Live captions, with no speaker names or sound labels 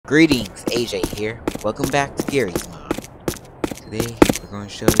Greetings, AJ here. Welcome back to Gary's Mod. Today we're going to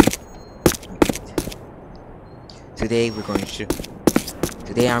show you.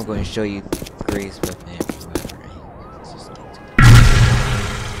 Today I'm going to show you the greatest weapon ever. Let's just get to it.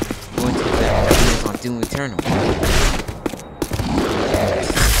 Going to the back on Doom Eternal.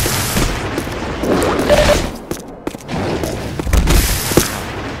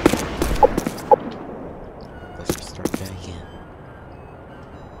 Let's restart that again.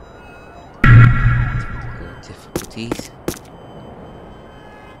 Difficulties.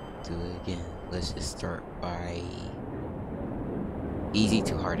 Do it again. Let's just start by easy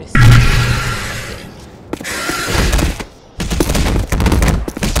to hardest. Okay.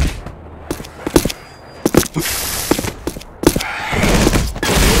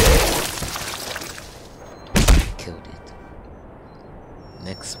 Killed it.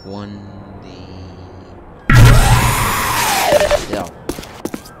 Next one, no.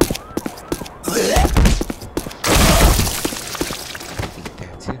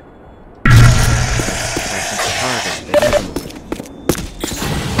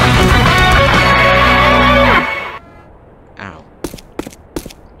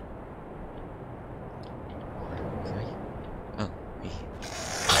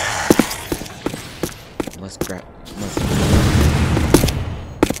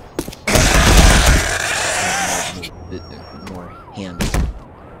 More handle.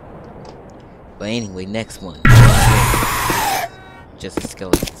 But anyway, next one. Just a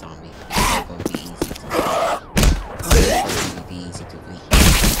skeleton zombie. It's going to be easy to beat.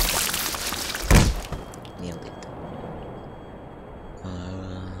 Nailed it.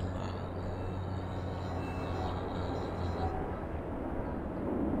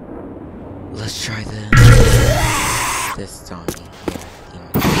 Let's try this zombie.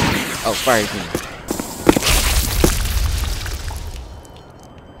 Oh, fire beam.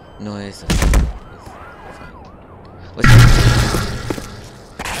 No, it's fine. Let's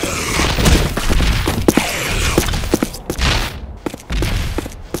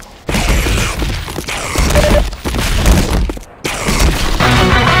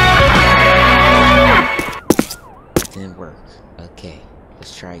didn't work. Okay,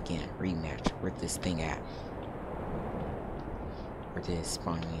 let's try again. Rematch. Where's this thing at? Or did it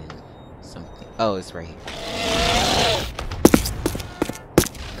spawn me in something? Oh, it's right here.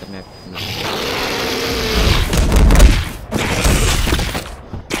 Come at me.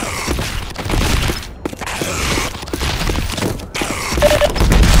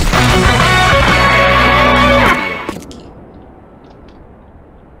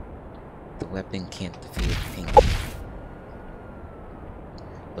 The weapon can't defeat a pinky.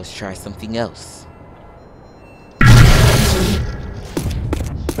 Let's try something else.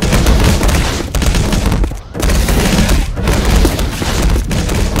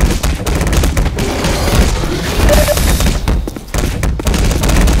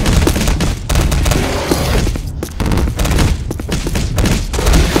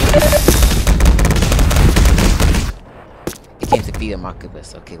 Be a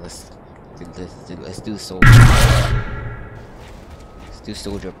Makabus. Okay, let's do soldier. Let's do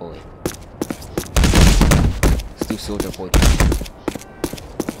soldier boy. Let's do soldier boy.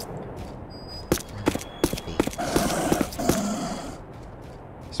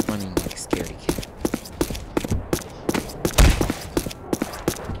 It's running like a scary kid.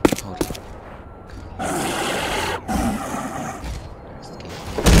 Hold on.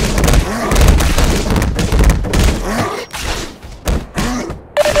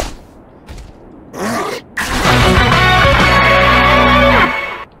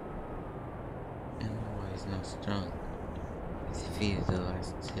 Strong. It's defeated the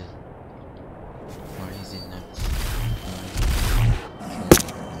last two. Why is it not?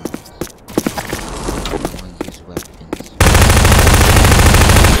 One use weapons.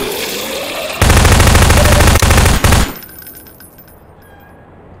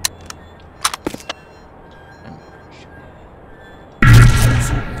 I'm sure.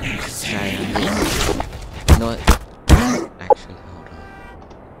 No, actually, hold on.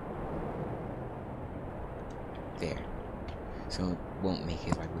 There. So it won't make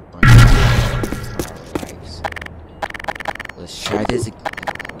it like we're running for our lives. Let's try this again.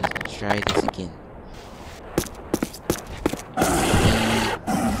 Let's try this again.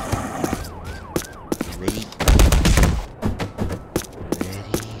 Ready?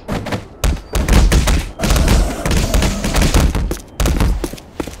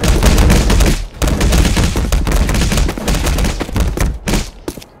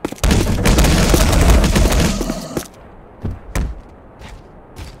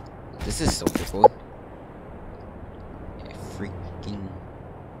 This is Soldier Boy. Freaking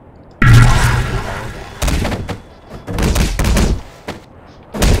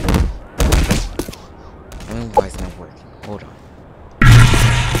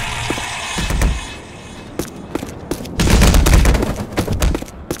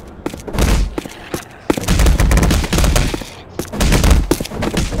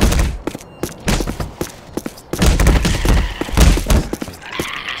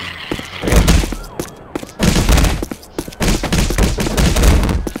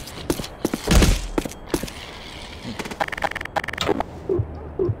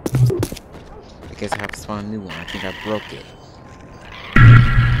spawn a new one. I think I broke it.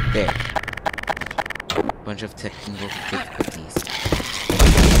 There. Bunch of technical difficulties.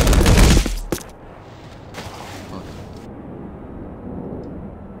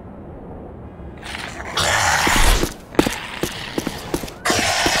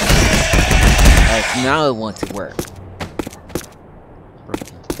 Alright, now it wants to work.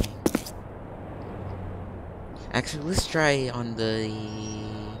 Broken thing. Actually, let's try on the...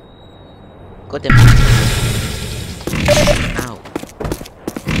 Go down. Ow.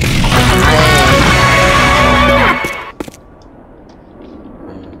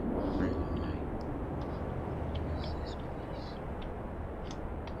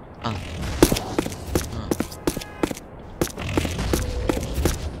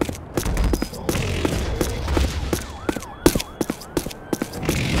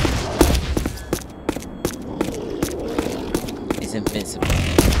 It's invincible.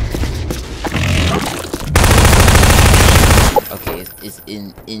 Okay, it's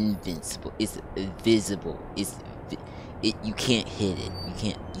invincible. It's visible. You can't hit it.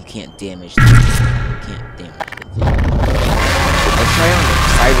 You can't damage the thing. You can't damage the thing. Let's try on the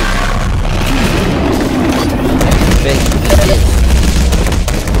siren now. Bet you can hit it.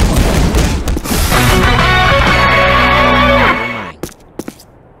 Never mind.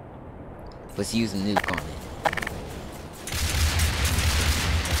 Let's use a nuke on it.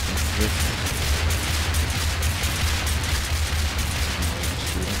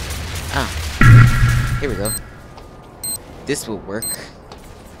 Ah, here we go. This will work.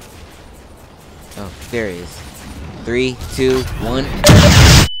 Oh, there it is. 3, 2, 1.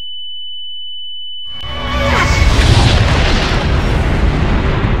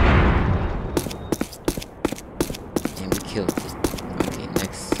 And we killed it. Okay,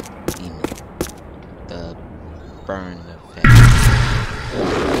 next demon. The burn effect.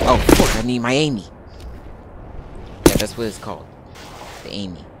 Oh, fuck, I need my Amy. Yeah, that's what it's called. The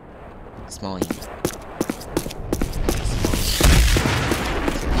Amy. Small Amy.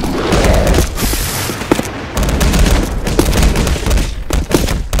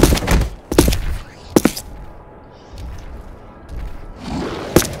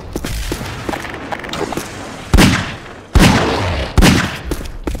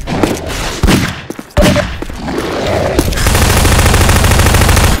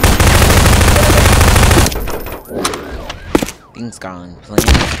 Things gone plain.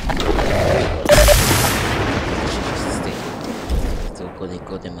 So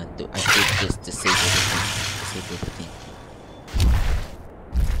go them and do. I did just disable the thing. Disable the thing.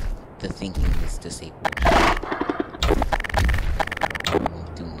 The thinking is disabled. It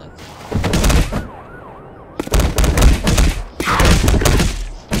won't do nothing.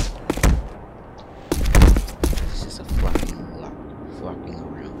 It's just a flopping around.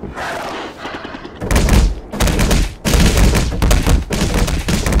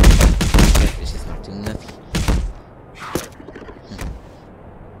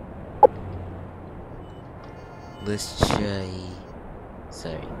 Let's try.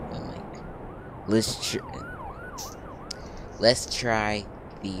 Sorry, my mic. Let's try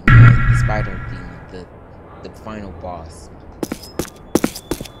the spider demon, the final boss.